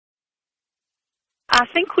I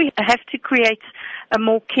think we have to create a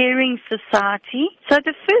more caring society. So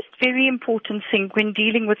the first very important thing when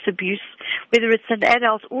dealing with abuse, whether it's an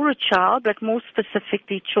adult or a child, but more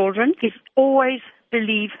specifically children, is always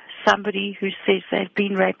believe somebody who says they've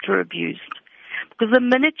been raped or abused. Because the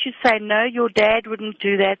minute you say, no, your dad wouldn't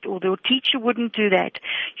do that or your teacher wouldn't do that,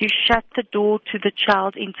 you shut the door to the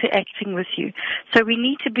child interacting with you. So we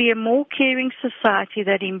need to be a more caring society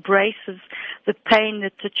that embraces the pain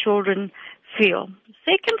that the children feel.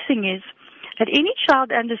 The second thing is that any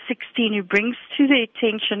child under 16 who brings to the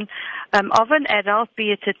attention of an adult,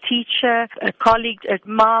 be it a teacher, a colleague, a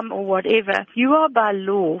mom or whatever, you are by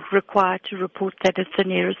law required to report that at the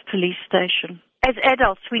nearest police station. As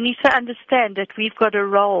adults, we need to understand that we've got a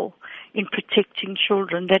role in protecting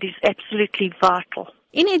children that is absolutely vital.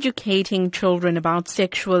 In educating children about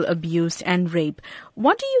sexual abuse and rape,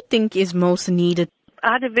 what do you think is most needed?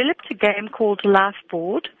 I developed a game called Life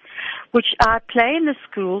Board, which I play in the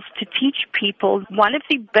schools to teach people. One of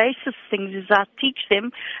the basis things is I teach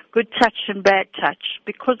them good touch and bad touch.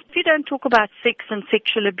 Because if you don't talk about sex and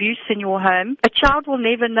sexual abuse in your home, a child will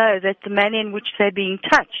never know that the manner in which they're being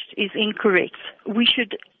touched is incorrect. We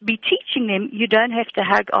should be teaching them you don't have to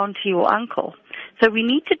hug auntie or uncle. So we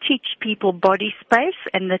need to teach people body space,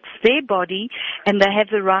 and that's their body, and they have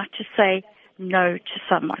the right to say no to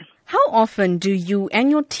someone. How often do you and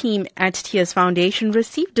your team at Tears Foundation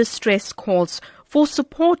receive distress calls for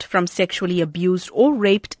support from sexually abused or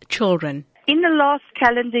raped children? In the last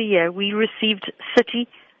calendar year, we received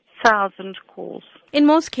 30,000 calls. In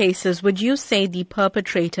most cases, would you say the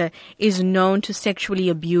perpetrator is known to sexually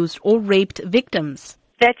abused or raped victims?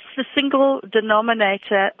 That's the single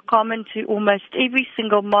denominator common to almost every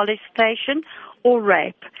single molestation or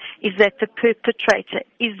rape, is that the perpetrator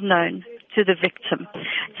is known to the victim.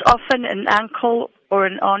 It's often an uncle or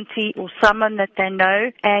an auntie or someone that they know,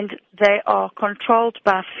 and they are controlled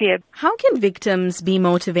by fear. How can victims be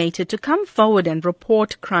motivated to come forward and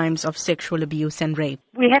report crimes of sexual abuse and rape?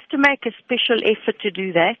 We have to make a special effort to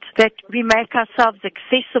do that we make ourselves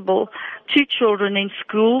accessible to children in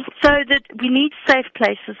schools, so that we need safe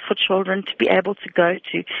places for children to be able to go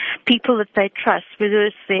to, people that they trust, whether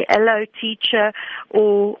it's their LO teacher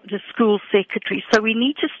or the school secretary. So we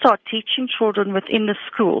need to start teaching children within the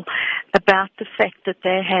school about the fact that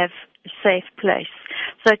they have a safe place.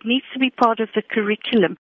 So it needs to be part of the curriculum.